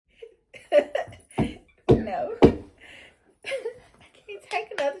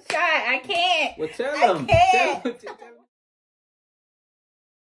shot. I can't. Well, tell him. Can't. Tell him.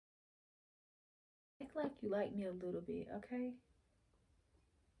 Act like you like me a little bit, okay?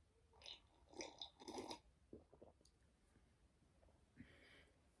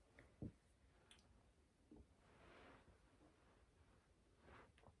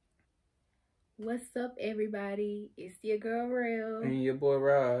 What's up, everybody? It's your girl Real And your boy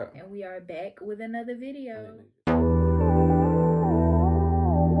Rod. and we are back with another video.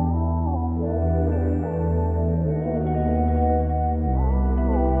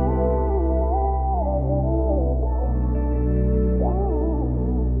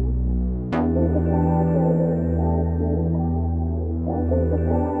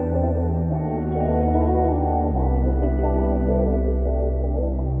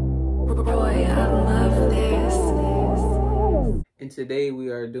 And today we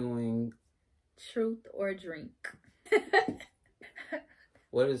are doing Truth or drink.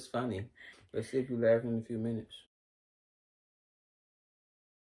 What is funny. Let's see if you laugh in a few minutes.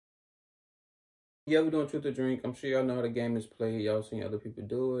 Yeah, we're doing Truth or Drink. I'm sure y'all know how the game is played. Y'all seen other people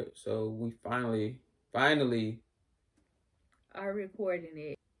do it. So we finally are recording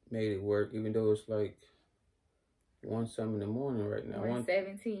it. made it work, even though it's like 1-something in the morning right now.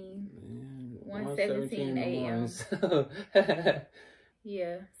 1:17. 1:17 in the morning. a.m. So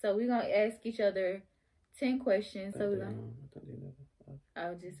Yeah. So we're gonna ask each other 10 questions. So we're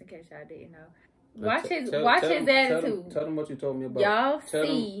gonna just in case y'all didn't know. Watch his attitude. Tell them what you told me about. Y'all tell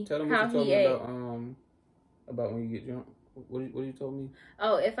see them how what you told he me acts. about when you get drunk. What you told me?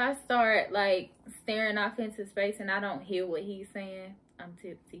 Oh, if I start like staring off into space and I don't hear what he's saying, I'm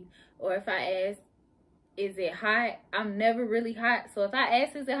tipsy. Or if I ask, is it hot? I'm never really hot. So if I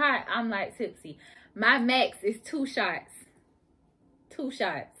ask, is it hot? I'm like tipsy. My max is 2 shots. 2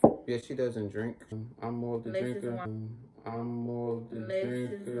 shots. Yeah, she doesn't drink. I'm more of the drinker. I'm more of the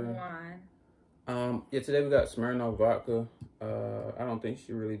drinker. Wine. Yeah, today we got Smirnoff vodka. I don't think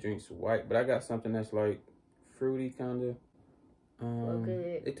she really drinks white, but I got something that's like fruity kind of. Well,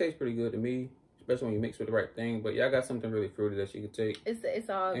 good. It tastes pretty good to me, especially when you mix with the right thing. But yeah, I got something really fruity that she could take. It's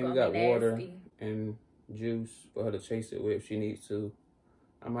all and gonna we got be nasty. water and juice for her to chase it with if she needs to.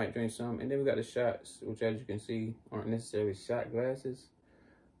 I might drink some. And then we got the shots, which as you can see aren't necessarily shot glasses.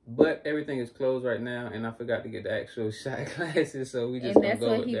 But everything is closed right now, and I forgot to get the actual shot glasses, so we just gonna go with that.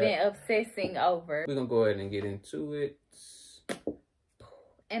 And that's what he's been obsessing over. We're gonna go ahead and get into it.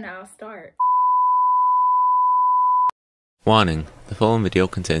 And I'll start. Warning, the following video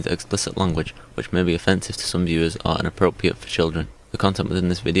contains explicit language which may be offensive to some viewers or inappropriate for children. The content within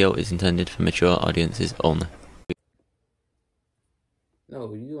this video is intended for mature audiences only.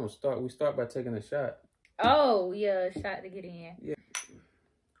 No, you gonna start. We start by taking a shot. Oh, yeah, a shot to get in. Yeah.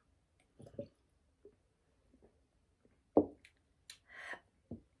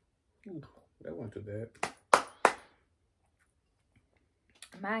 That wasn't too bad.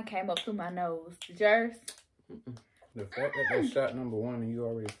 Mine came up through my nose. Yours? The fact that that's shot number 1 and you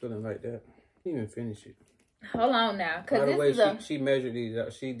already feeling like that, you didn't even finish it. Hold on now, cause by the this way, is she measured these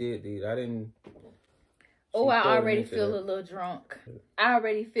out. She did these. I didn't. Oh, I already feel a little drunk. I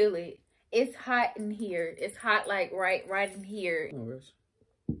already feel it. It's hot in here. It's hot like right in here. No rest.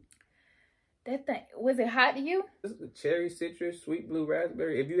 That thing, was it hot to you? This is cherry, citrus, sweet blue,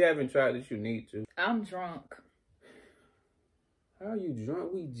 raspberry. If you haven't tried this, you need to. I'm drunk. How are you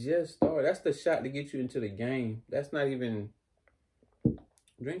drunk? We just started. That's the shot to get you into the game. That's not even.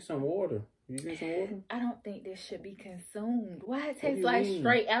 Drink some water. You drink some water? I don't think this should be consumed. Why it tastes like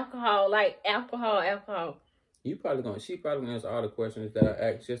straight alcohol? Like alcohol. She probably gonna answer all the questions that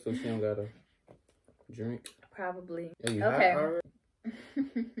I asked just so she don't gotta drink. Probably. Are you okay. hot already?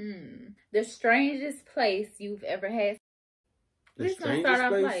 The strangest place you've ever had. We're just gonna start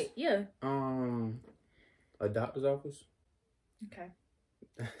off light. Yeah. A doctor's office. Okay.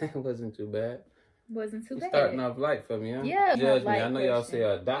 It wasn't too bad. Wasn't too bad. Starting off light for me, huh? Yeah. Judge me. I know y'all say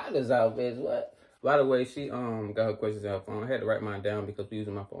a doctor's office. What? By the way, she got her questions on her phone. I had to write mine down because we're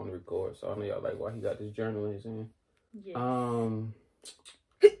using my phone to record. So I know y'all like why he got this journal in his hand. Yes.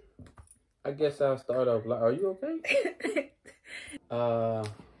 I guess I'll start off light. Are you okay?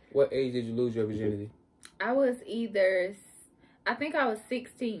 What age did you lose your virginity? I think I was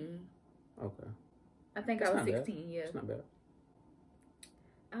 16. Okay. I think I was 16, yeah. It's not bad.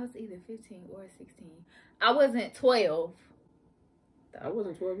 I was either 15 or 16. I wasn't 12. I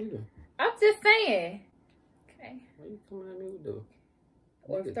wasn't 12 either. I'm just saying. Okay. Why you coming at me with the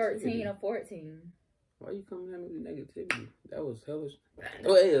Or 13 or 14. Why you coming at me with negativity? That was hellish.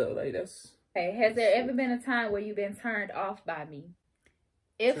 Well, like that's... Hey, has there ever been a time where you've been turned off by me?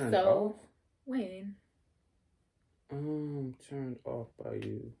 If so, when? Turned off by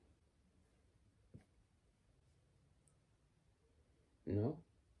you. No.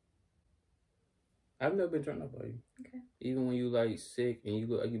 I've never been turned off by you. Okay. Even when you like sick and you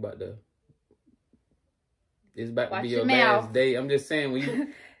look like you about to, it's about to be your mouth. last day. I'm just saying, when you,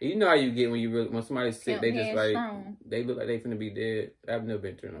 you know how you get when you really, when somebody's sick, they just like, strong. they look like they finna be dead. I've never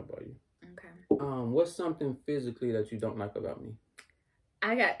been turned off by you. Okay. What's something physically that you don't like about me?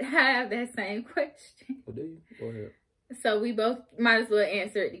 I have that same question. What do you? Go ahead. So we both might as well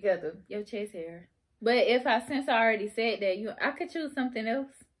answer it together. Your chest hair. But since I already said that, I could choose something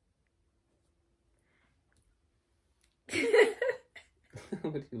else.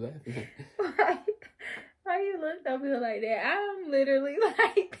 What are you laughing at? Why you looked over here like that? I'm literally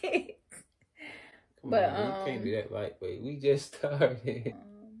like this. Come on, we can't be that lightweight. We just started.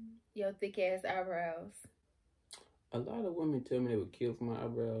 Your thick ass eyebrows. A lot of women tell me they would kill for my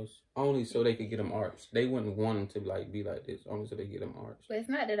eyebrows only so they could get them arched. They wouldn't want them to like be like this, only so they get them arched. But it's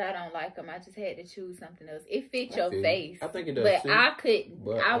not that I don't like them. I just had to choose something else. It fits your face. I think it does. But too. I couldn't.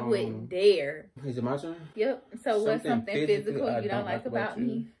 But, I wouldn't dare. Is it my turn? Yep. So what's something physical you don't like about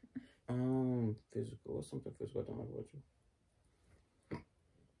me? Physical. What's something physical I don't like about you?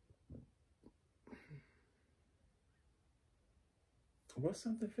 What's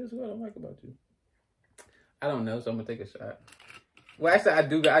something physical I don't like about you? I don't know, so I'm gonna take a shot. Well, actually, I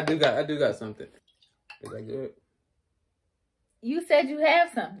do got something. Is that good? You said you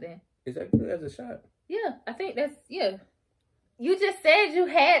have something. Is that good as a shot? Yeah, I think that's, yeah. You just said you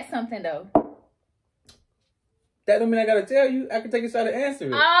had something though. That don't mean I gotta tell you. I can take a shot and answer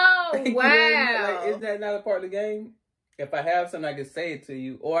it. Oh, You know wow. what I mean? Like, is that not a part of the game? If I have something, I can say it to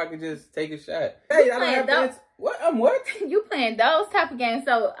you, or I can just take a shot. Hey, I don't have to answer. What? What? You playing those type of games,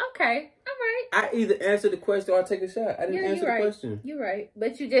 so okay. All right. I either answer the question or I take a shot. I didn't answer the question. You're right.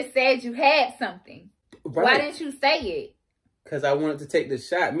 But you just said you had something. Right. Why didn't you say it? Because I wanted to take the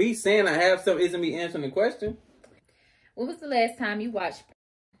shot. Me saying I have something isn't me answering the question. When was the last time you watched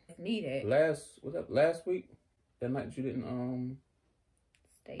Needed? Last week? That night you didn't,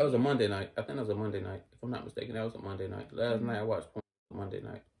 that was a Monday night. I think that was a Monday night. If I'm not mistaken, that was a Monday night. Last night I watched Monday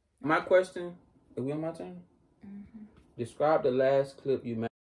night. My question, are we on my turn? Describe the last clip you made.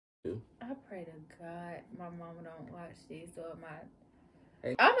 I pray to God my mama don't watch this or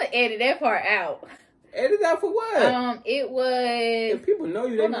I'm gonna edit that part out. Edit out for what? It was. If people know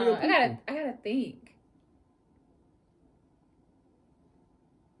you, they know your people. I gotta think.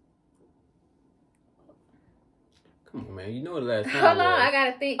 Come on, man. You know the last time. Hold on, I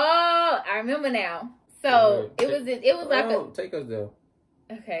gotta think. Oh, I remember now. So it was like a. Take us there.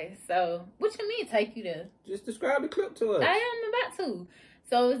 Okay, so what you mean take you there? Just describe the clip to us. I am about to.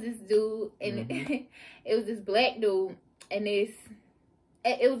 So it was this dude, and it was this black dude, and it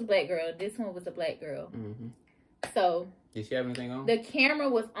was a black girl. This one was a black girl. So did she have anything on? The camera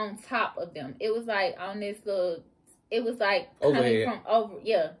was on top of them. It was like on this little. It was like overhead. Coming from over.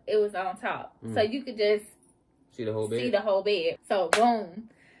 Yeah, it was on top, so you could just see the whole bed. See the whole bed. So boom.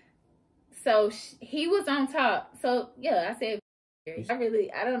 So he was on top. So yeah, I said.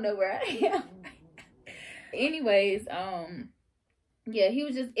 I don't know where I am. Anyways, yeah,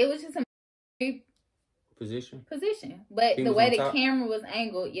 it was just a position. But the way the camera was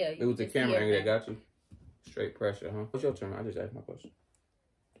angled, yeah. It was the camera angle that got you. Straight pressure, huh? What's your turn? I just asked my question.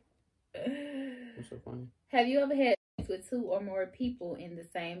 What's so funny? Have you ever had sex with 2 or more people in the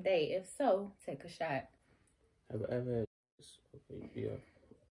same day? If so, take a shot. Have I ever had sex? Okay, yeah.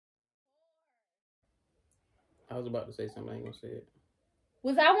 I was about to say something, I ain't gonna say it.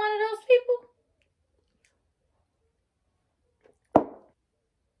 Was I one of those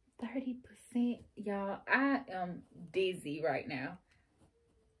people? 30%. Y'all, I am dizzy right now.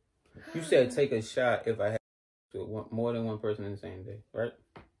 You said take a shot if I had with more than one person in the same day, right?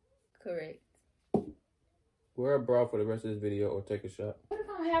 Correct. Wear a bra for the rest of this video or take a shot. What if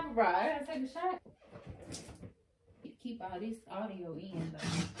I don't have a bra? I gotta take a shot. Keep all this audio in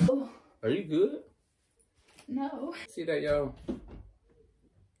though. Are you good? No. See that, y'all?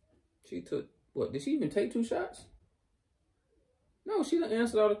 She took, what, did she even take 2 shots? No, she done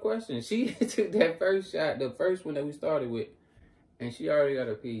answered all the questions. She took that first shot, the first one that we started with, and she already got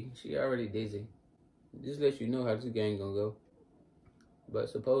a pee. She already dizzy. Just let you know how this game gonna go. But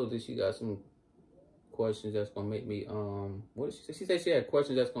supposedly she got some questions that's gonna make me, what did she say? She said she had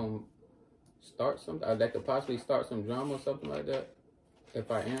questions that's gonna start something, that could possibly start some drama or something like that. If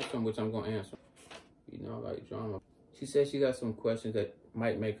I answer them, which I'm gonna answer. You know, like drama. She said she got some questions that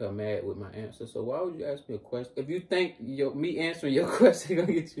might make her mad with my answer. So why would you ask me a question? If you think me answering your question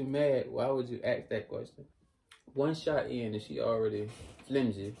gonna get you mad, why would you ask that question? 1 shot in and she already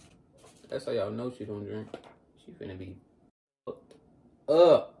flimsy. That's how y'all know she don't drink. She finna be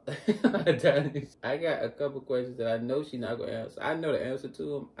up. I got a couple questions that I know she not gonna answer. I know the answer to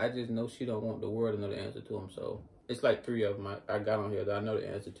them. I just know she don't want the world to know the answer to them. So it's like 3 of them I got on here that I know the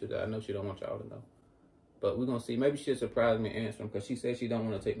answer to that I know she don't want y'all to know. But we're gonna see. Maybe she'll surprise me answering because she said she don't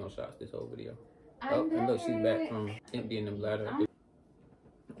want to take no shots this whole video. Oh, and look, she's back from emptying the bladder.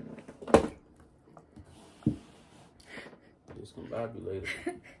 Just gonna vibe you later.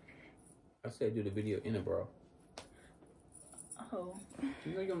 I said do the video in a bra. Oh.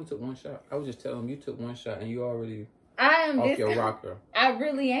 You know you only took 1 shot. I was just telling him you took 1 shot and you already off your rocker. I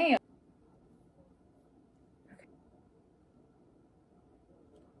really am.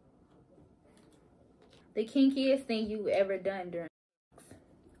 The kinkiest thing you ever done during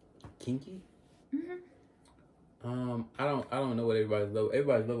kinky? Mm-hmm. I don't know what everybody's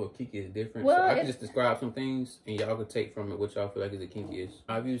level of kinky is different. Well, so I can just describe some things and y'all can take from it what y'all feel like is the kinkiest.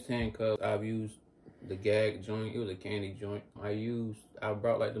 I've used handcuffs. I've used the gag joint. It was a candy joint. I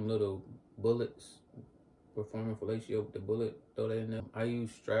brought like them little bullets, performing fellatio with the bullet. Throw that in there. I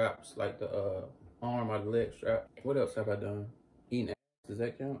used straps like the arm or the leg strap. What else have I done? Eating ass. Does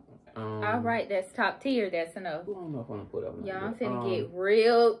that count? All right, that's top tier. That's enough. I don't know if I want to put up. Y'all, I'm finna get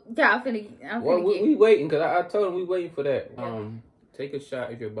real. Y'all finna. Well, we waiting because I told him we waiting for that. Yeah. Take a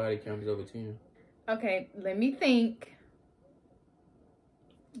shot if your body count is over 10. Okay, let me think.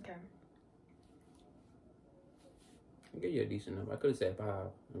 Okay. I gave you a decent number. I could have said 5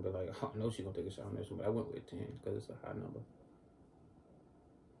 and be like, oh, no, she's gonna take a shot on this one, but I went with 10 because it's a high number.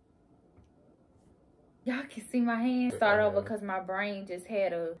 Y'all can see my hand start over because my brain just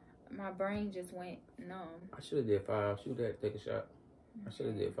went numb. I should have did 5. She would have to take a shot. I should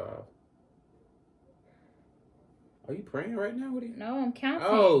have did 5. Are you praying right now? What are you? No, I'm counting.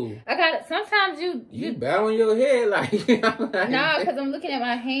 Oh, I got it. Sometimes you bowing your head like. No, because I'm looking at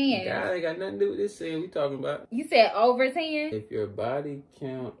my hand. God, ain't got nothing to do with this thing we talking about. You said over 10. If your body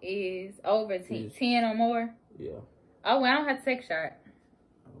count is over 10, 10 or more. Yeah. Oh, well, I don't have to take a shot.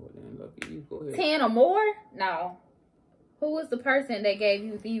 Oh, then lucky you. Go ahead. 10 or more? No. Who was the person that gave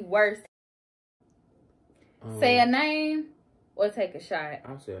you the worst? Say a name or take a shot.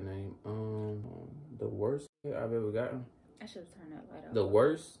 I'll say a name. The worst I've ever gotten. I should have turned that light off. The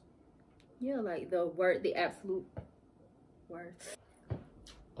worst? Yeah, like the absolute worst.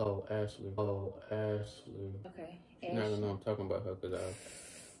 Oh, Ashley. Oh, Ashley. Okay. She's not gonna know I'm talking about her because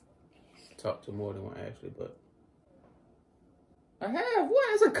I've talked to more than one Ashley, but I have.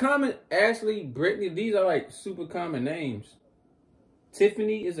 What is a common Ashley, Brittany? These are like super common names.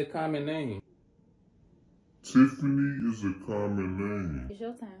 Tiffany is a common name. Tiffany is a common name. It's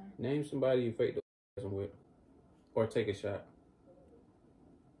your time. Name somebody you fake the with, or take a shot.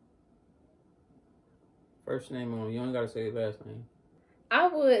 First name on. You don't gotta say the last name. I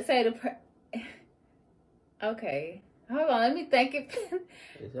would say okay. Hold on, let me think if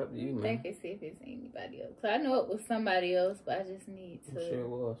it's up to you, man. Think and see if it's anybody else. I know it was somebody else, but I just need to. I'm sure it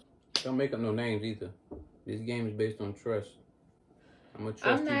was. Don't make up no names either. This game is based on trust. I'm gonna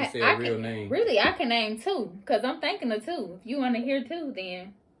trust you to say a real name. Really, I can name 2 because I'm thinking of 2. If you want to hear 2,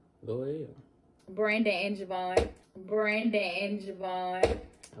 then go ahead. Brandon and Javon. Brandon and Javon.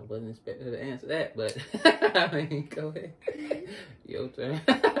 I wasn't expecting her to answer that, but I mean, go ahead. Your turn.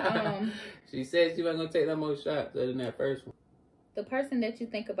 She said she wasn't gonna take no more shots other than that first one. The person that you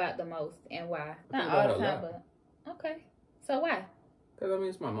think about the most and why? I Not all the time, but okay. So why? Because I mean,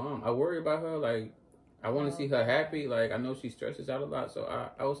 it's my mom. I worry about her. Like, I want to see her happy. Like, I know she stresses out a lot, so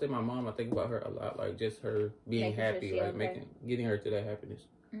I would say my mom. I think about her a lot. Like, just her being happy, like getting her to that happiness.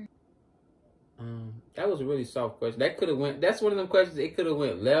 That was a really soft question. That could have went. That's one of them questions. It could have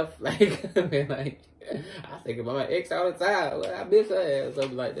went left. Like I think about my ex all the time. Well, I miss her or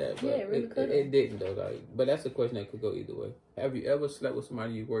something like that. But yeah, it really could. It didn't though. Like, but that's a question that could go either way. Have you ever slept with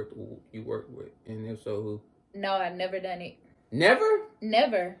somebody you worked with, and if so, who? No, I've never done it. Never.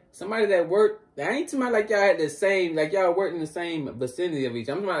 Never. Somebody that worked. I ain't talking about like y'all had the same. Like y'all worked in the same vicinity of each.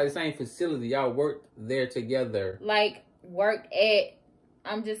 I'm talking about the same facility. Y'all worked there together. Like worked at.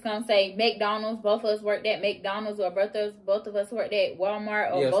 I'm just gonna say McDonald's. Both of us worked at McDonald's, or both of us worked at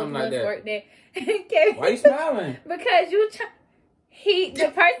Walmart, or both of us worked at. Why you smiling? Because the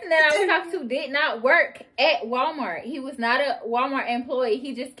person that I was talking to did not work at Walmart. He was not a Walmart employee.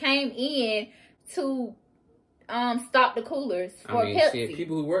 He just came in to stock the coolers for Pepsi. Shit,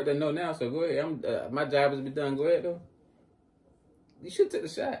 people who work there know now. So go ahead. My job has been done. Go ahead though. You should have took the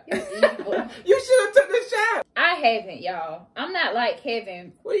shot. You should have took the shot. I haven't, y'all. I'm not like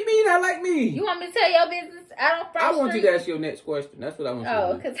Kevin. What do you mean you're not like me? You want me to tell your business out on Front I want Street? you to ask your next question. That's what I want you to do.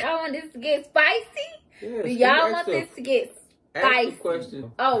 Oh, because I want this to get spicy? Yes, do y'all want this to get spicy?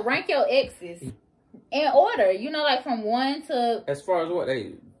 Question. Oh, rank your exes. In order, you know, like from 1 to... As far as what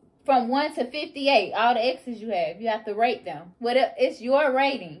they... From 1 to 58, all the X's you have to rate them. It's your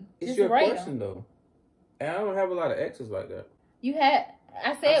rating. It's Just your rate question, them. though. And I don't have a lot of X's like that. You had...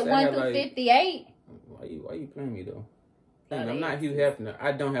 I said 1 through 58. Why you playing me, though? I'm I'm not Hugh Hefner.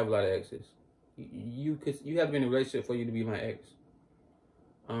 I don't have a lot of X's. You have to be in a relationship for you to be my ex.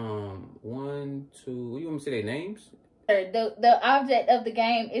 1, 2... What do you want me to say their names? The object of the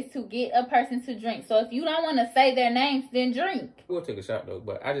game is to get a person to drink. So if you don't want to say their names, then drink. We'll take a shot though,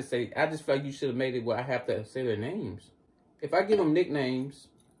 but I just feel like you should have made it where I have to say their names. If I give them nicknames,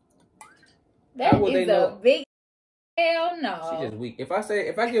 that is a big hell no. She just weak. If I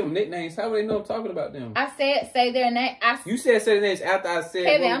give them nicknames, how would they know I'm talking about them? I said say their name. You said say their names after I said.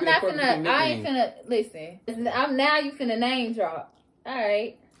 Kevin, I'm not finna. I ain't finna listen. I'm now. You finna name drop. All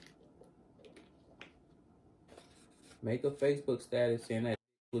right. Make a Facebook status saying that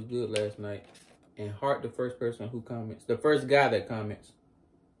was good last night, and heart the first person who comments. The first guy that comments.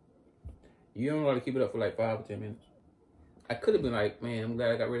 You don't want to keep it up for like 5 or 10 minutes. I could have been like, man, I'm glad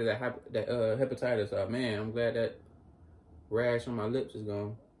I got rid of that hepatitis. Man, I'm glad that rash on my lips is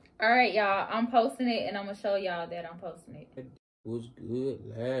gone. All right, y'all. I'm posting it, and I'm gonna show y'all that I'm posting it. It was good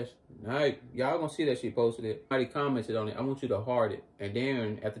last night. Y'all gonna see that she posted it. Somebody commented on it. I want you to heart it, and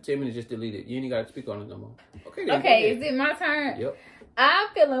then after 10 minutes, just delete it. You ain't gotta speak on it no more. Okay. Then, okay. Is it my turn? Yep. I'm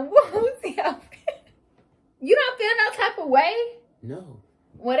feeling woozy. You don't feel no type of way? No.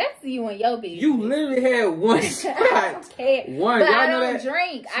 Well, that's you and your business. You literally had one shot. I don't care. One. But I don't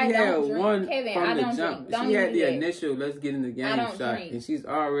drink. I don't drink. One Kevin, from I the don't jump. drink. Don't she had the that. initial, let's get in the game I don't shot. drink. And she's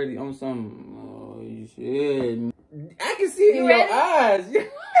already on some, oh, you should. I can see it in ready? your eyes.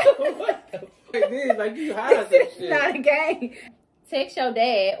 What the fuck this? Like you hide some It's shit. not a game. Text your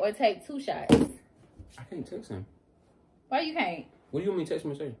dad or take 2 shots. I can't text him. Why you can't? What do you want me to text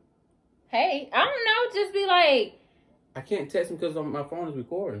him and say? Hey, I don't know. Just be like... I can't text him because my phone is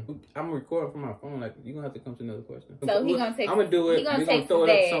recording. I'm recording from my phone. Like, you're going to have to come to another question. So he going to text... I'm going to do it. We're going to throw it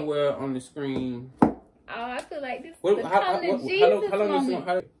up somewhere on the screen. Oh, I feel like this is how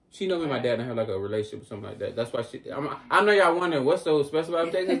long she know me and my dad don't have like a relationship or something like that. That's why I know y'all wondering what's so special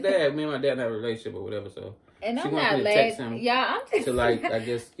about texting his dad. Me and my dad have a relationship or whatever, so and she I'm wants not me to text him I'm just to like I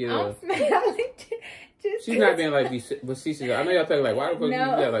guess get a just she's not being like facetious. I know y'all think like why the fuck you do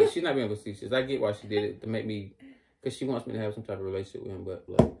that? Like she's not being facetious. I get why she did it to make me because she wants me to have some type of relationship with him, but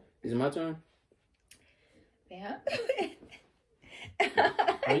like is it my turn? Yeah.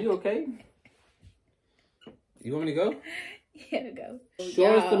 Are you okay? You want me to go? Yeah, go.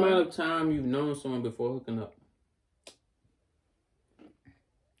 Shortest amount of time you've known someone before hooking up?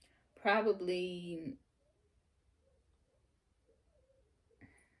 Probably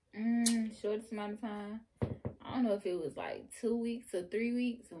shortest amount of time. I don't know if it was like 2 weeks or 3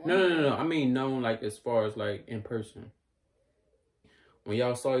 weeks. Or No. I mean known like as far as like in person. When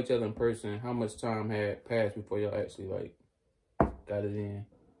y'all saw each other in person, how much time had passed before y'all actually like got it in?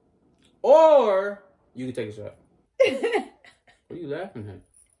 Or you can take a shot. What are you laughing at?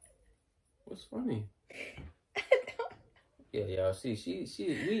 What's funny? Yeah, y'all see,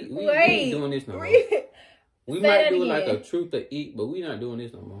 we ain't doing this no more. We might do like a truth or eat, but we not doing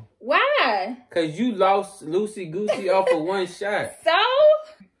this no more. Why? Cause you lost Lucy Goosey off of one shot. So?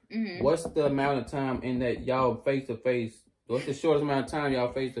 What's the amount of time in that y'all face to face? What's the shortest amount of time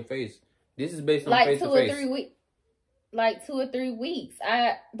y'all face to face? This is based on face to face. Like 2 or 3 weeks. Like 2 or 3 weeks.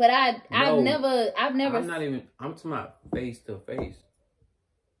 I've never. I'm talking about face to face.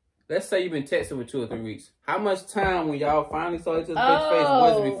 Let's say you've been texting for 2 or 3 weeks. How much time when y'all finally saw each other face to face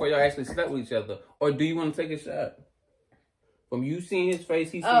was it before y'all actually slept with each other? Or do you want to take a shot? From you seeing his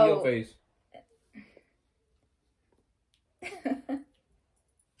face, he seeing your face.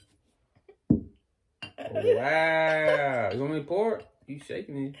 Wow. You want me to pour it? You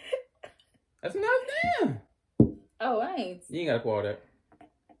shaking me. That's enough damn. Oh, I ain't. You ain't gotta pour all that.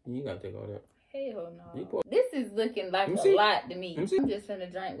 You ain't gotta take all that. Hell no. This is looking like a lot to me. I'm just gonna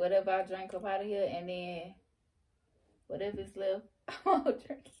drink whatever I drink up out of here, and then whatever's left, I'll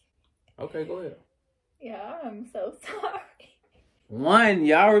drink. Okay, go ahead. Yeah, I'm so sorry. One,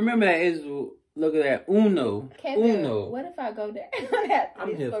 y'all remember that is, look at that, Uno. Kevin, Uno. What if I go down after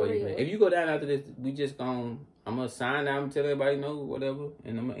I'm here for you, man. If you go down after this, we just I'm going to sign out and tell everybody no, whatever,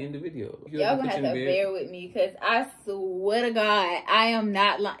 and I'm going to end the video. Y'all going to have to bear with me, because I swear to God, I am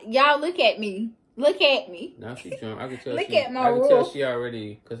not lying. Y'all look at me. Look at me. Now she's drunk. I can tell look at my I can tell she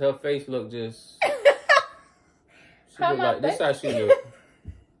already, because her face look just... She look like, this how she look.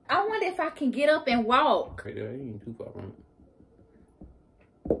 I wonder if I can get up and walk. Right there, you ain't too far from it.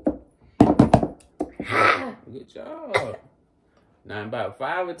 Good job. Now, in about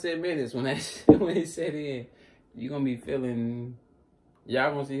 5 or 10 minutes when it set in, you gonna be feeling.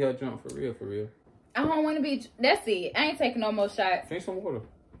 Y'all gonna see her drunk for real, for real. I don't want to be. That's it. I ain't taking no more shots. Drink some water.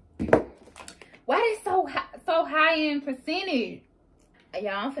 Why they so high in percentage? Y'all,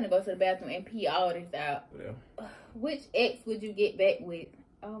 I'm finna go to the bathroom and pee all this out. Yeah. Which ex would you get back with?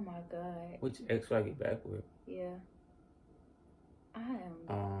 Oh my God. Which ex would I get back with? Yeah. I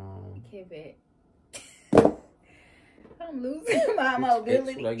am. Kevin. I'm losing my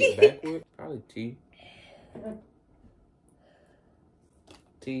mobility. Ex would I get back with? Probably T.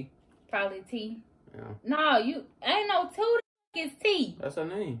 T. Probably T. Yeah. No, you ain't no two. It's T. That's her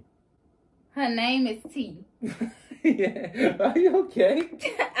name. Her name is T. Yeah. Are you okay?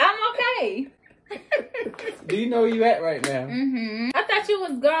 I'm okay. Do you know where you at right now? I thought you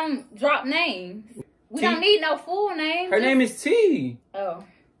was gonna drop names. We don't need no full names. Her name is T. Oh.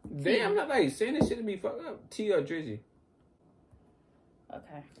 Damn, I'm not like saying this shit to be fucked up. T or Drizzy.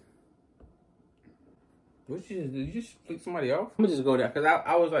 Okay. What you just do? You just flick somebody off? I'm gonna just go there because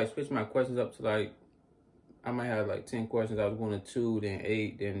I was like switching my questions up to like I might have like 10 questions. I was going to 2, then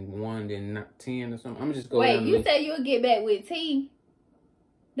 8, then 1, then 10 or something. I'm gonna just go. Wait, you said you would get back with T?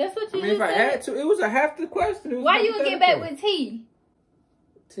 That's what you I mean, if I had to, it was a half the question. Why you would get back with T?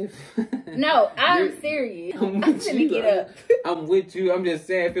 No, I'm serious. I'm gonna get up. I'm with you. I'm just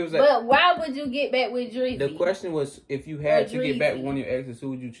saying if it was like. But why would you get back with Drizzy? The question was if you had to get back with one of your exes, who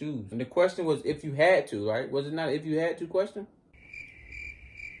would you choose? And the question was if you had to, right? Was it not if you had to question?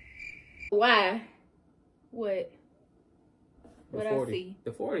 Why? What? The What 40. I see?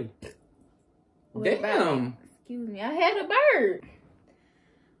 The 40. What Damn. Excuse me. I had a bird.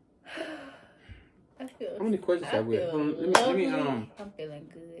 I feel. How many questions have we? Let me. I'm feeling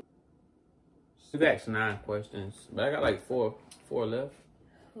good. We've asked 9 questions, but I got like 4 left.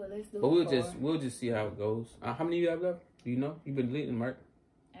 Well, let's do. But we'll just see how it goes. How many you have left? Do you know? You've been deleting, right?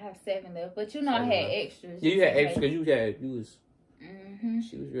 I have 7 left, but you know I had extras. Yeah, you had extras because you was.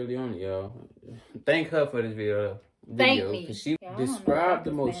 She was really on it, y'all. Thank her for this video. Thank me. Because she described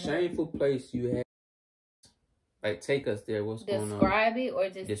the most shameful place you had. Like, take us there. What's going on? Describe it or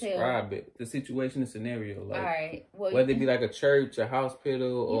just describe it. The situation, the scenario. Like, all right. Well, whether it be like a church, a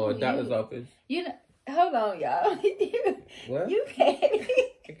hospital, or a doctor's office. You know, hold on, y'all. What? You can't.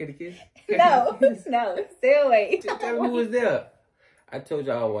 I get a kiss? No, still wait. Tell me who was there. I told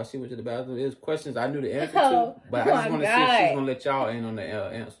y'all while she went to the bathroom. It was questions I knew the answer to, but I just want to see if she's gonna let y'all in on the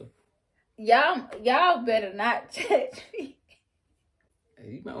answer. Y'all better not judge me. Hey,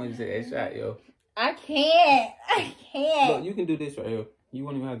 you might want to take that shot, yo. I can't. Look, you can do this right here. You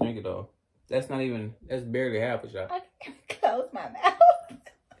won't even have to drink it all. That's barely half a shot. I can close my mouth.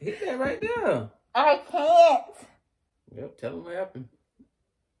 Hit that right there. I can't. Yep, tell them what happened.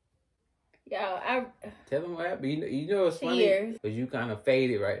 Y'all, tell them what happened. You know it's funny because you kind of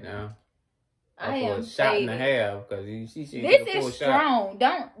faded right now. I am a shot faded. and a half because this is strong.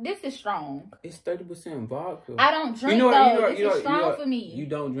 This is strong. It's 30% vodka. I don't drink this is strong for me. You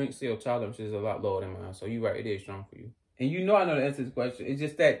don't drink, so your tolerance is a lot lower than mine. So you right, it is strong for you. And you know I know the answer to this question. It's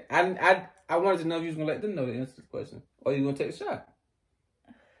just that I wanted to know if you was gonna let them know the answer to this question, or you gonna take a shot.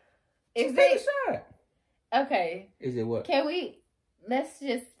 Take a shot. Okay. Is it what? Let's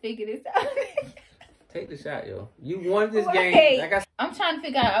just figure this out. Take the shot, yo. You won this game. Like I'm trying to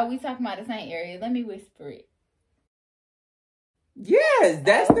figure out, are we talking about the same area? Let me whisper it. Yes,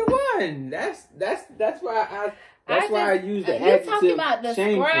 that's the one. That's why I use the adjective. You talking about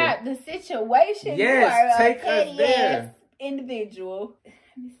describe the situation? Yes, take us there. Individual.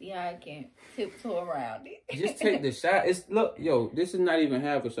 Let me see how I can tiptoe around it. Just take the shot. Look, yo, this is not even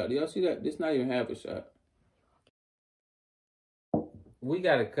half a shot. Do y'all see that? This is not even half a shot. We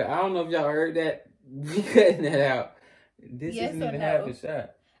gotta cut. I don't know if y'all heard that. We cutting that out. This isn't even half a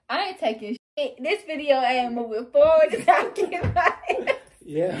shot. I ain't taking shit. This video ain't moving forward.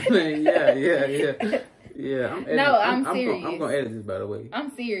 Yeah, man. Yeah. I'm serious. I'm gonna edit this, by the way. I'm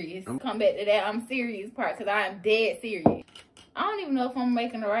serious. Come back to that. I'm serious part because I am dead serious. I don't even know if I'm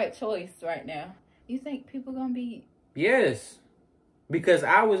making the right choice right now. You think people gonna be? Yes, because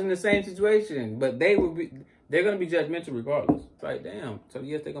I was in the same situation, but they're gonna be judgmental regardless. It's like, damn. So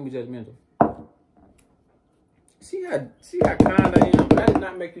yes, they're gonna be judgmental. See how kind I am. That did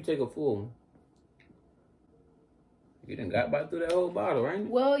not make you take a full. You done got about through that whole bottle, right?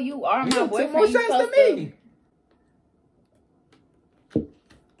 Well, you are my boyfriend. Took more shots than me.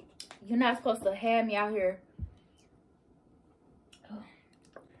 You're not supposed to have me out here.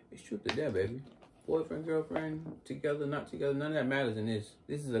 It's truth to that, baby. Boyfriend, girlfriend, together, not together. None of that matters in this.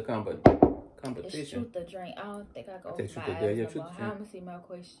 This is a competition. It's truth to drink. I don't think I go. How I'm gonna see my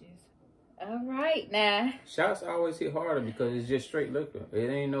questions. All right, now. Shots always hit harder because it's just straight liquor. It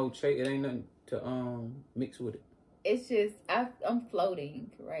ain't no it ain't nothing to mix with it. It's just I'm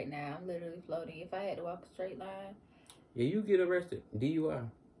floating right now. I'm literally floating. If I had to walk a straight line, yeah, you get arrested. DUI.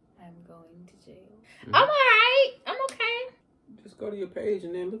 I'm going to jail. I'm alright. I'm okay. Just go to your page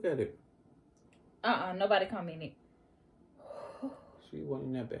and then look at it. Nobody commented. She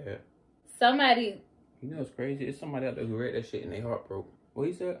wasn't that bad. Somebody. You know it's crazy. It's somebody out there who read that shit and they heart broke. What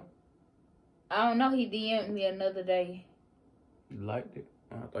he said? I don't know. He DM'd me another day. You liked it?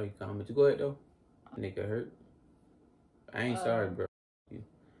 I thought you commented. Go ahead though. Nigga hurt. I ain't sorry, bro.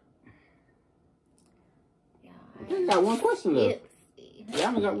 Yeah, I got one question left. Yeah, I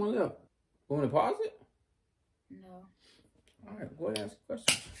only got one left. Want to pause it? No. All right, go ahead and ask a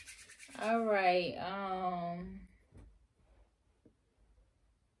question. All right.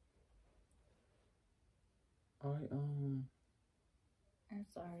 All right, I'm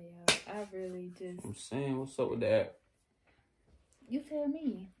sorry, y'all. I really just. I'm saying, what's up with that? You tell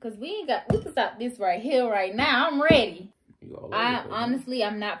me, cause we can stop this right here, right now. I'm ready. Honestly,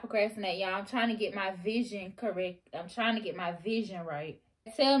 I'm not procrastinating, y'all. I'm trying to get my vision correct. I'm trying to get my vision right.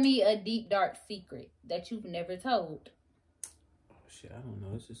 Tell me a deep, dark secret that you've never told. Oh, shit, I don't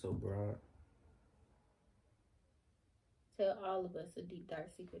know. This is so broad. Tell all of us a deep,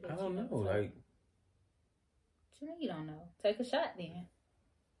 dark secret that I don't know. Like, what you mean you don't know? Take a shot then.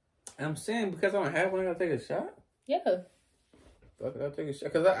 I'm saying because I don't have one, I gotta take a shot? Yeah. I'll take a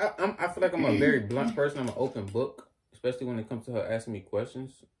shot. Because I feel like I'm a very blunt person. I'm an open book. Especially when it comes to her asking me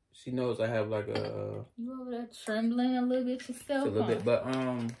questions. She knows I have like a... You over there trembling a little bit yourself? A little bit, but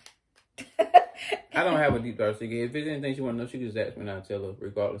I don't have a deep dark secret. If there's anything she want to know, she can just ask me and I'll tell her,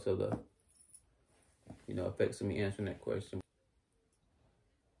 regardless of the, effects of me answering that question.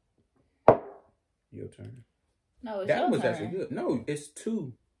 Your turn. No, it's that your was turn. actually good. No, it's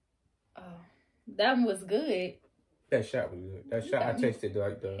two. Oh, that one was good. That shot was good. That shot, I tasted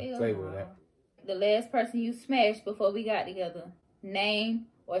like the flavor of that. The last person you smashed before we got together. Name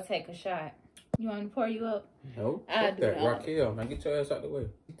or take a shot. You want me to pour you up? No, I'll do that. Raquel, now get your ass out the way.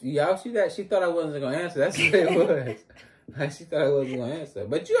 Y'all see that? She thought I wasn't going to answer. That's what it was. Like, she thought I wasn't going to answer.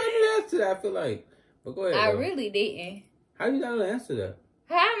 But you already answered that, I feel like. But go ahead. I really didn't. How you not going to answer that?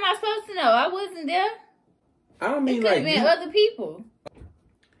 How am I supposed to know? I wasn't there. I don't mean it could have been other people.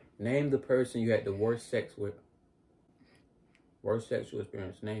 Name the person you had the worst sex with. Worst sexual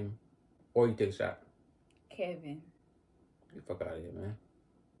experience. Name. Or you take a shot. Kevin. Get the fuck out of here, man.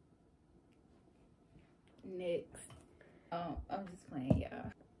 Next. I'm just playing,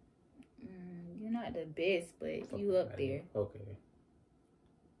 y'all. You're not the best, but you up there. Okay.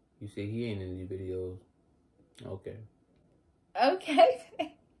 You say he ain't in these videos. Okay. Okay.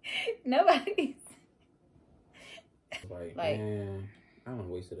 Nobody's. Like, man, I done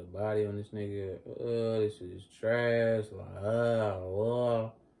wasted a body on this nigga. This is trash.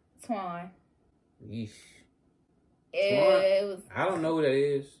 Like, Twan. Yeesh. It was. I don't know who that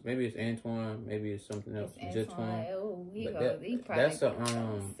is. Maybe it's Antoine. Maybe it's something else. Just Twan. Oh, he probably that's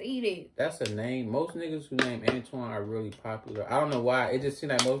that's a name. Most niggas who name Antoine are really popular. I don't know why. It just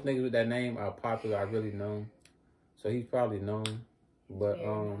seems like most niggas with that name are popular, are really known. So he's probably known. But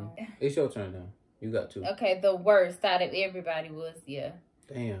it's your turn now. You got two. Okay, the worst out of everybody was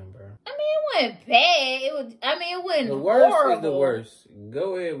Damn, bro. I mean, it wasn't bad. It was. I mean, it wasn't the worst horrible. Is the worst.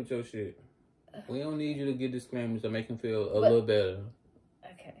 Go ahead with your shit. We don't need you to get disclaimers to make him feel a little better.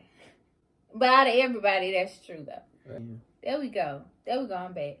 Okay. But out of everybody, that's true though. Right. There we go.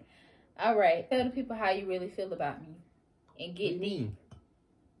 I'm back. All right. Tell the people how you really feel about me, and get deep.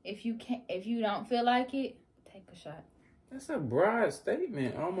 If you don't feel like it, take a shot. That's a broad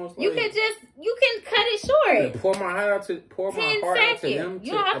statement, almost. Like you can cut it short. Pour my heart out to 10 seconds.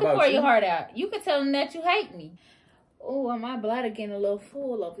 You don't have to pour your heart out. You can tell them that you hate me. Oh, my bladder getting a little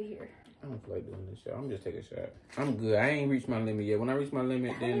full over here. I don't feel like doing this shit. I'm just taking a shot. I'm good. I ain't reached my limit yet. When I reach my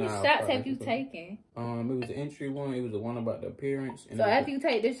limit, then how many shots have you taken? It was the entry one. It was the one about the appearance. And so after you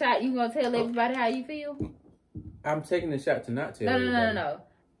take this shot, you gonna tell everybody how you feel? I'm taking the shot to not tell everybody. No.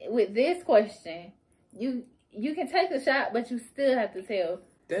 With this question, you can take a shot, but you still have to tell.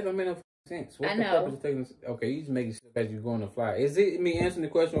 That don't make no sense. What's I the know. purpose of taking? Okay, you just making shit as you going to fly. Is it me answering the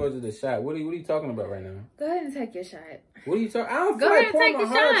question or is it the shot? What are you talking about right now? Go ahead and take your shot. What are you talking? I don't Go feel ahead like and pouring take my your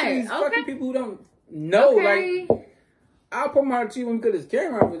heart shot. to these Okay. fucking people who don't know. Okay. Like, I'll pour my heart to you when we get this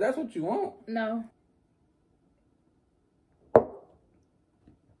camera off if that's what you want. No.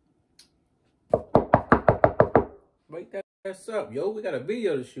 Wake that ass up, yo. We got a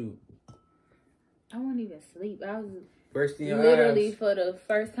video to shoot. I won't even sleep. I was Bursting your literally eyes. for the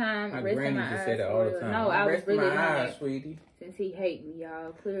first time. My resting granny my just eyes said that for all the real. time. No, I was Resting really my doing eyes, that. sweetie. Since he hate me,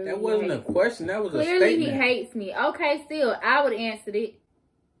 y'all. Clearly, That wasn't a question. That was a clearly statement. he hates me. Okay, still, I would answer it.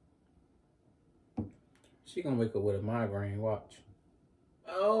 She gonna wake up with a migraine. Watch.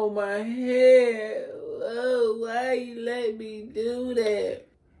 Oh, my head. Oh, why you let me do that?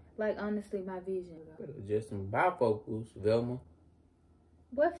 Like, honestly, my vision. Better adjust some bifocals, Velma.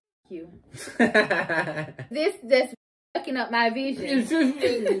 What? F you? That's fucking up my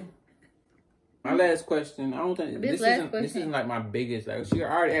vision. My last question. I don't think this question. isn't like my biggest. Like, she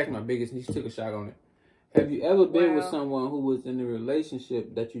already asked my biggest, and she took a shot on it. Have you ever been with someone who was in a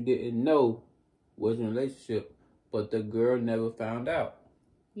relationship that you didn't know was in a relationship, but the girl never found out?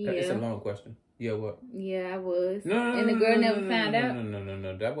 Yeah. It's a long question. Yeah, what? Yeah, I was. No, and the girl never found out?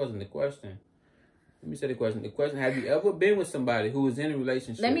 No. That wasn't the question. Let me say the question. The question, have you ever been with somebody who was in a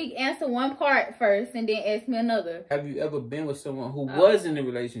relationship? Let me answer one part first and then ask me another. Have you ever been with someone who was in a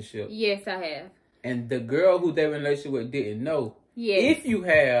relationship? Yes, I have. And the girl who they were in a relationship with didn't know? Yes. If you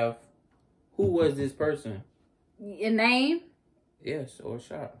have, who was this person? Your name? Yes, or a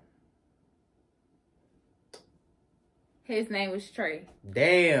shot. His name was Trey.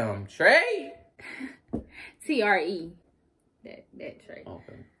 Damn, Trey? T-R-E. That Trey.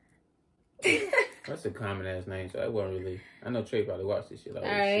 Okay. That's a common ass name, so it wasn't really. I know Trey probably watched this shit. Like, all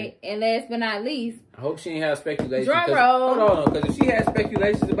right, and last but not least, I hope she ain't have speculations. Drum roll. Hold on, because if she had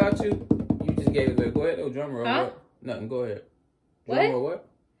speculations about you, you just gave it. Like, go ahead, oh, drum roll. Huh? What? Nothing. Go ahead. What? Drum roll, what?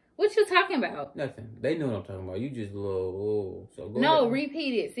 What you talking about? Nothing. They know what I'm talking about. You just a little. So go no, ahead.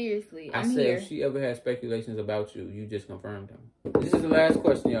 repeat it seriously. I I'm said here. if she ever had speculations about you, you just confirmed them. This is the last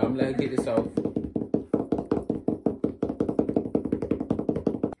question, y'all. I'm gonna get this off.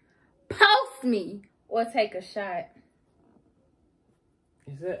 Post me or take a shot.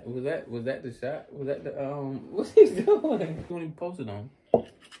 Was that the shot? Was that the what's he doing? You want to post it on?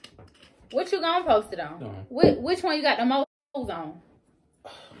 What you gonna post it on? No. Which one you got the most on?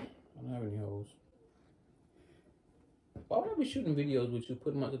 I don't have any hoes. Why would I be shooting videos with you,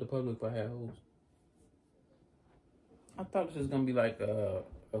 put them out to the public if I had hoes? I thought this was gonna be like a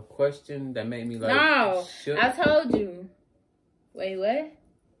question that made me like. No, shook. I told you. Wait, what?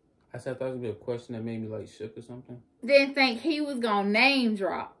 I said I thought it was gonna be a question that made me like shook or something. Didn't think he was gonna name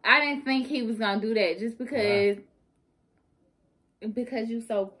drop. I didn't think he was gonna do that just because. Wow. Because you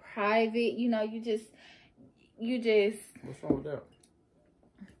so private, you know. You just. What's wrong with that?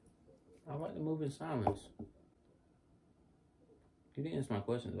 I like to move in silence. You didn't answer my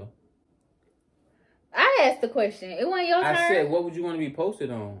question though. I asked the question. It wasn't your turn. I said, what would you want to be posted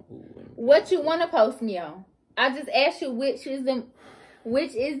on? Ooh, what you want to post me on? I just asked you which is the.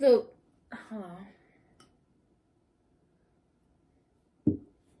 Hold on.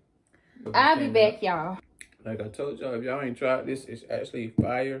 I'll be back, y'all. Like I told y'all, if y'all ain't tried this, it's actually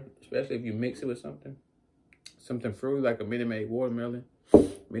fire. Especially if you mix it with something fruity like a Minute Maid watermelon,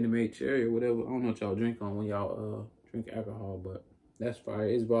 Minute Maid cherry or whatever. I don't know what y'all drink on when y'all drink alcohol, but that's fire.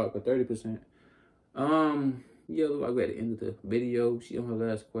 It's vodka, 30%. Yeah, look like we're at the end of the video. She on her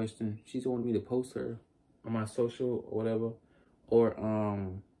last question. She's wanted me to post her on my social or whatever, or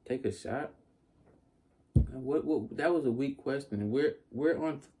take a shot. What that was a weak question. We're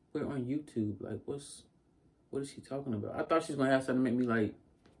on YouTube. Like, what is she talking about? I thought she was gonna have something to make me like,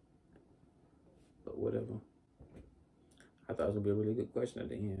 but whatever. I thought it was gonna be a really good question at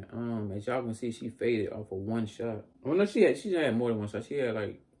the end. As y'all can see, she faded off of one shot. Oh no, she had more than one shot. She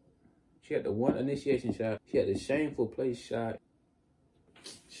had the one initiation shot. She had the shameful place shot.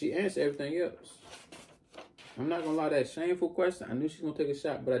 She answered everything else. I'm not gonna lie, that shameful question, I knew she was gonna take a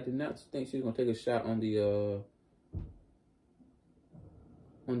shot, but I did not think she was gonna take a shot on the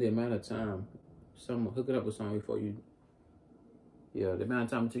amount of time someone hooking up with someone before you. Yeah, the amount of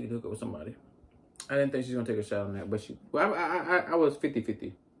time it took you to hook up with somebody. I didn't think she was gonna take a shot on that, but I was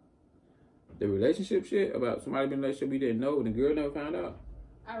 50-50. The relationship shit about somebody being in a relationship we didn't know and the girl never found out.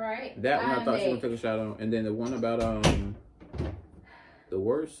 All right. That one I thought she was gonna take a shot on, and then the one about the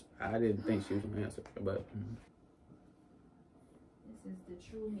worst, I didn't think she was gonna answer, but. This is the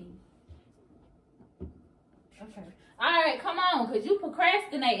true me. Okay. All right, come on, because you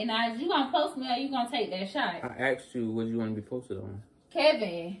procrastinating. Now, you going to post me or you going to take that shot? I asked you what you want to be posted on.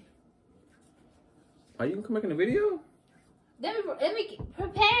 Kevin. Are you going to come back in the video? Let me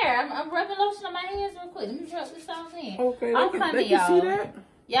prepare. I'm rubbing lotion on my hands real quick. Let me rub this all in. Okay, I'm coming, y'all. See that?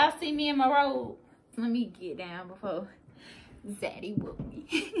 Y'all see me in my robe? Let me get down before Zaddy whoop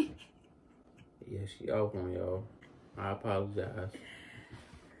me. Yeah, she off on y'all. I apologize.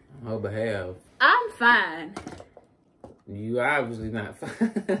 On her behalf. I'm fine. You obviously not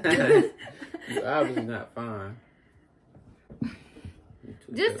fine. You're obviously not fine.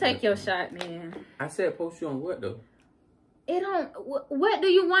 Just take your shot, man. I said post you on what though? It don't. What do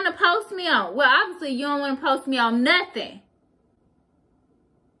you want to post me on? Well, obviously you don't want to post me on nothing.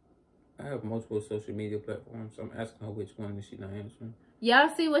 I have multiple social media platforms, so I'm asking her which one and she's not answering. Y'all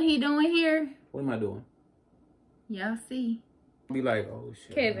see what he doing here? What am I doing? Y'all see. Be like, oh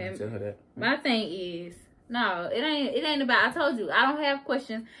shit. Kevin, tell her that. My thing is, no, it ain't about. I told you, I don't have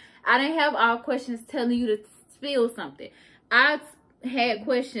questions. I didn't have all questions telling you to spill something. I had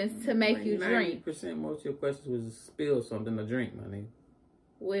questions to make you drink. 90% most of your questions was spill something to drink, my nigga.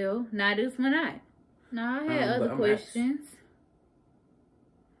 Well, not this one. No, I had other questions.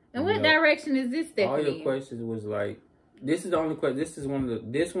 And what direction is this stepping all your in? questions was like, this is the only question. This is one of the.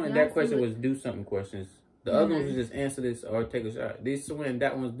 This one, that question was do something questions. The other ones was just answer this or take a shot. This one and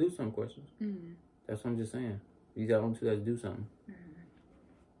that one was do something questions. That's what I'm just saying. These are the only two that do something.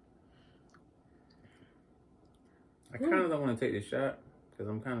 I kind of don't want to take this shot because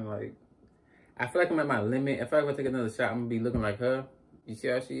I'm kind of like, I feel like I'm at my limit. If I go take another shot, I'm gonna be looking like her. You see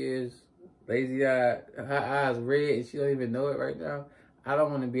how she is, lazy eyed, her eyes red, and she don't even know it right now. I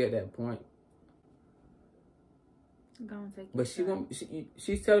don't want to be at that point. But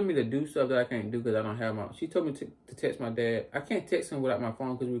she's telling me to do stuff that I can't do because I don't have my. She told me to text my dad. I can't text him without my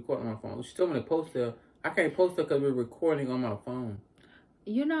phone because we're recording on my phone. She told me to post her. I can't post her because we're recording on my phone.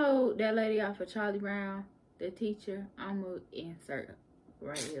 You know that lady off of Charlie Brown, the teacher? I'm gonna insert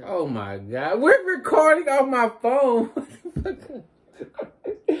right here. Oh my God, we're recording on my phone.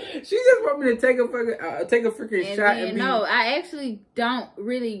 She just want me to take a freaking shot. And no, I actually don't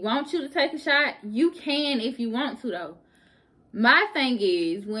really want you to take a shot. You can if you want to though. My thing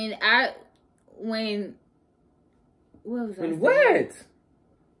is when I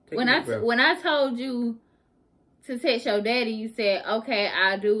told you to text your daddy, you said, okay,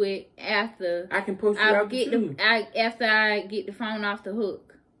 I'll do it after. I can post you after after I get the phone off the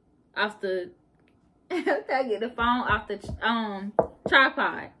hook. After I get the phone off the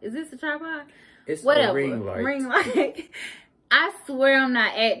tripod. Is this a tripod? It's a ring light. Ring light. I swear I'm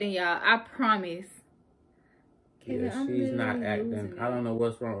not acting, y'all. I promise. Yeah, she's not acting. I don't know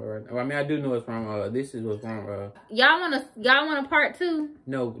what's wrong with her. Well, I mean, I do know what's wrong. This is what's wrong with her. Y'all want a part 2?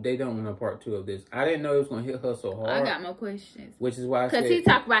 No, they don't want a part 2 of this. I didn't know it was gonna hit her so hard. I got more questions. Which is why I said, because he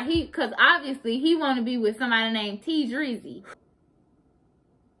talked about because obviously he want to be with somebody named T Drizzy.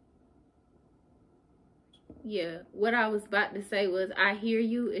 Yeah, what I was about to say was I hear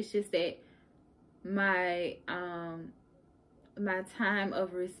you. It's just that my my time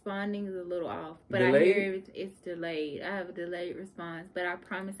of responding is a little off. But delayed? I hear it's delayed. I have a delayed response. But I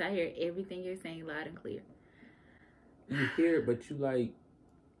promise I hear everything you're saying loud and clear. You hear it, but you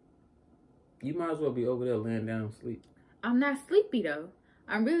might as well be over there laying down and sleep. I'm not sleepy though.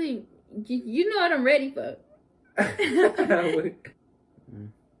 I'm really, you know what I'm ready for.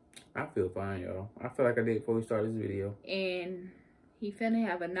 I feel fine, y'all. I feel like I did before we started this video. And he finna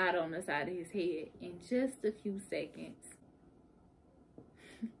have a knot on the side of his head in just a few seconds.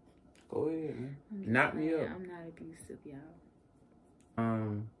 Go ahead, man. Knock me up. I'm not abusive, y'all. I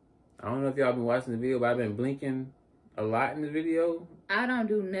don't know if y'all been watching the video, but I've been blinking a lot in the video. I don't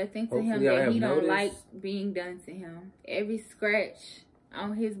do nothing to him that he don't like being done to him. Every scratch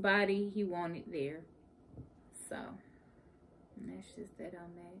on his body, he wanted there. So, that's just that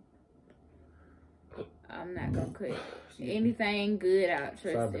on that. I'm not gonna cut anything good out.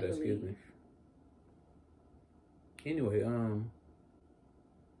 Trust and believe. Excuse me. Anyway,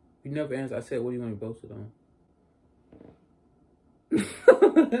 you never answered. I said, what do you want to post it on?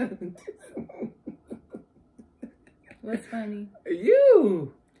 What's funny?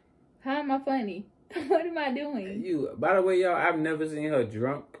 You. How am I funny? What am I doing? You. By the way, y'all, I've never seen her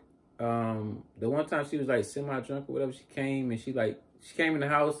drunk. The one time she was like semi-drunk or whatever, she came in the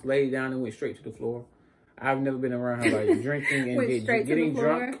house, laid down, and went straight to the floor. I've never been around her like drinking and getting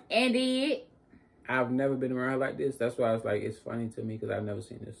drunk. And did. I've never been around her like this. That's why I was like, it's funny to me because I've never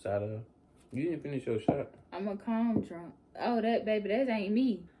seen this side of her. You didn't finish your shot. I'm a calm drunk. Oh, that ain't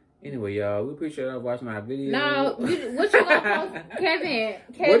me. Anyway, y'all, we appreciate y'all watching our video. No, what you gonna post? Kevin.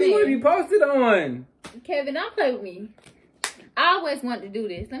 What do you want to be posted on? Kevin, don't play with me. I always want to do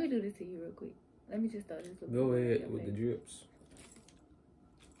this. Let me do this to you real quick. Let me just throw this. Go ahead with the drips.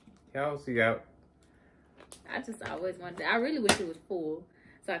 Y'all see out. I just always wanted. I really wish it was full,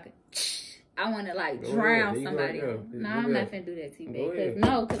 so I want to like drown somebody. No, I'm not finna do that to you, babe.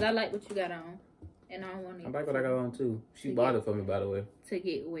 Because I like what you got on, and I don't want it. I like what I got on too. She bought it for me, by the way. To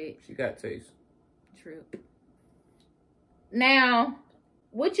get wet. She got taste. Trip. Now,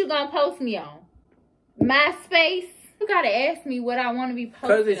 what you gonna post me on? MySpace? You gotta ask me what I want to be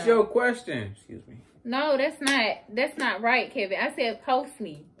posted. Because it's your question. Excuse me. No, that's not right, Kevin. I said post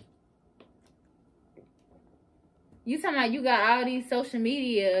me. You talking about you got all these social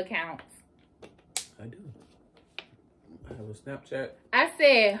media accounts. I do. I have a Snapchat. I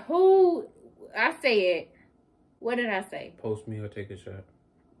said who? I said, what did I say? Post me or take a shot.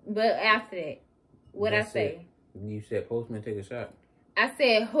 But after that, what I say? You said post me and take a shot. I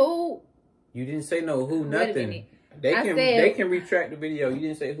said who? You didn't say no who, nothing. They They can retract the video. You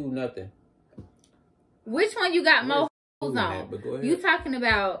didn't say who, nothing. Which one you got more hoes on? But go ahead. You talking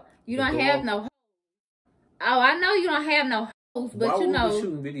about you don't have no hoes. Oh, I know you don't have no hoes, but you know. Why would we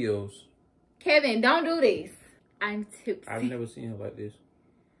shooting videos? Kevin, don't do this. I'm tipsy. I've never seen her like this.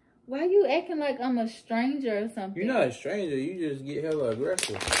 Why you acting like I'm a stranger or something? You're not a stranger. You just get hella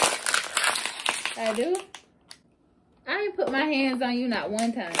aggressive. I do? I ain't put my hands on you not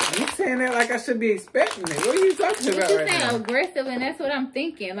one time. You saying that like I should be expecting it. What are you talking about you right saying now? aggressive, and that's what I'm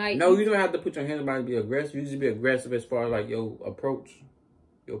thinking. Like, no, you don't have to put your hands on somebody to be aggressive. You just be aggressive as far as like your approach,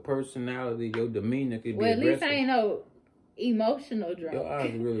 your personality, your demeanor could be aggressive. Well, at least I ain't no emotional drunk. Your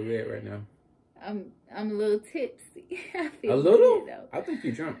eyes are really red right now. I'm a little tipsy. I feel a little? good, though. I think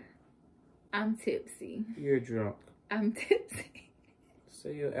you're drunk. I'm tipsy. You're drunk. I'm tipsy.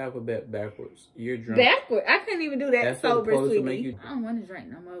 Say your alphabet backwards. You're drunk. Backward? I couldn't even do that. That's sober, supposed to sweetie. make you... I don't want to drink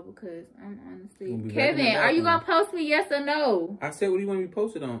no more because I'm honestly... We'll Kevin, are you going to post me yes or no? I said, what do you want to be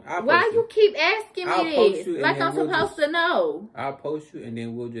posted on? Why you keep asking me this? Like I'm supposed to know. I'll post you and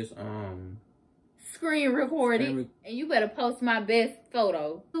then we'll just... Screen record it. And you better post my best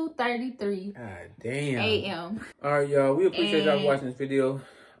photo. 2:33 God damn. a.m. Alright, y'all. We appreciate y'all watching this video.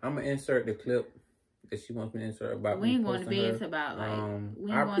 I'm going to insert the clip that she wants me to insert about we me ain't going to posting bed her. till about like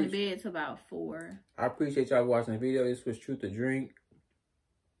we ain't going to bed till about 4. I appreciate y'all watching the video. This was Truth to Drink.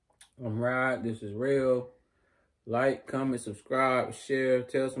 I'm Rod. This is real. Like, comment, subscribe, share,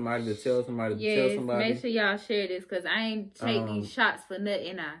 tell somebody to tell somebody to tell somebody. Make sure y'all share this because I ain't take these shots for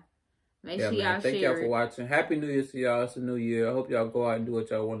nothing. Make sure y'all share. Thank y'all for watching. Happy New Year to y'all. It's a new year. I hope y'all go out and do what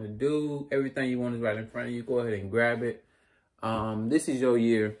y'all want to do. Everything you want is right in front of you. Go ahead and grab it. This is your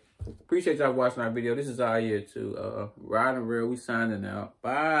year. Appreciate y'all watching our video. This is our year too. Rod and Real, we signing out.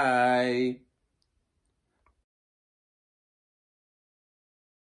 Bye.